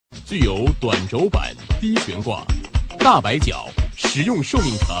具有短轴板、低悬挂、大摆角，使用寿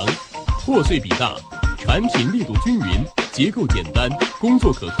命长，破碎比大，产品力度均匀，结构简单，工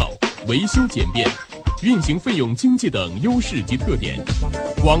作可靠，维修简便，运行费用经济等优势及特点，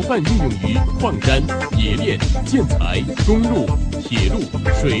广泛应用于矿山、冶炼、建材、公路、铁路、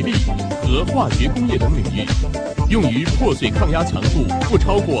水利和化学工业等领域，用于破碎抗压强度不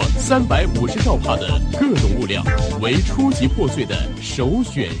超过350兆帕的各种物料，为初级破碎的首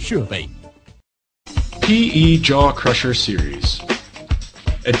选设备。PE Jaw Crusher Series.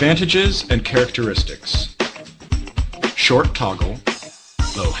 Advantages and characteristics. Short toggle,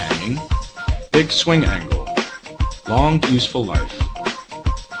 low hanging, big swing angle, long useful life,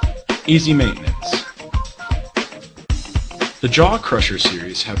 easy maintenance. The Jaw Crusher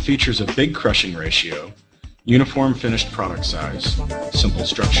series have features of big crushing ratio, uniform finished product size, simple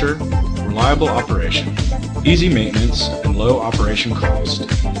structure, reliable operation, easy maintenance, and low operation cost.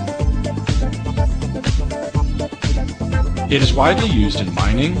 It is widely used in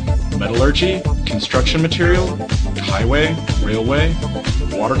mining, metallurgy, construction material, highway, railway,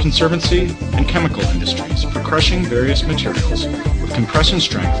 water conservancy, and chemical industries for crushing various materials with compression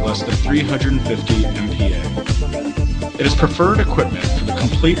strength less than 350 MPa. It is preferred equipment for the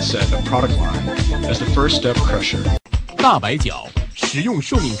complete set of product line as the first step crusher. 大摆角，使用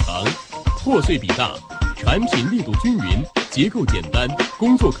寿命长，破碎比大，产品力度均匀，结构简单，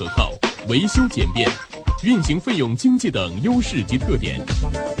工作可靠，维修简便，运行费用经济等优势及特点，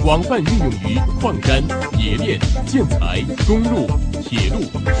广泛运用于矿山、冶炼、建材、公路、铁路、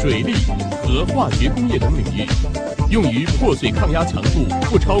水利和化学工业等领域，用于破碎抗压强度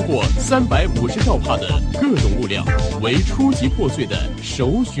不超过350兆帕的各种物料，为初级破碎的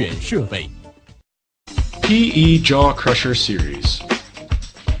首选设备。PE Jaw Crusher Series.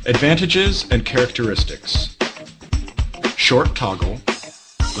 Advantages and characteristics. Short toggle,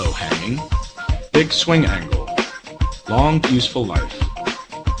 low hanging, big swing angle, long useful life,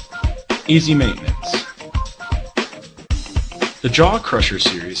 easy maintenance. The Jaw Crusher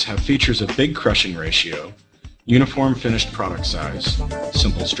series have features of big crushing ratio, uniform finished product size,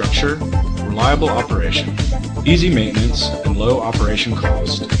 simple structure, reliable operation, easy maintenance, and low operation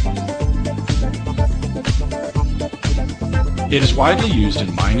cost. It is widely used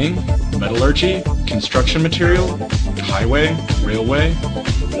in mining, metallurgy, construction material, highway, railway,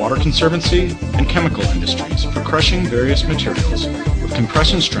 water conservancy, and chemical industries for crushing various materials with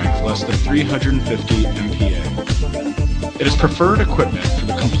compression strength less than 350 MPa. It is preferred equipment for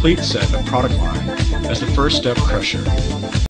the complete set of product line as the first step crusher.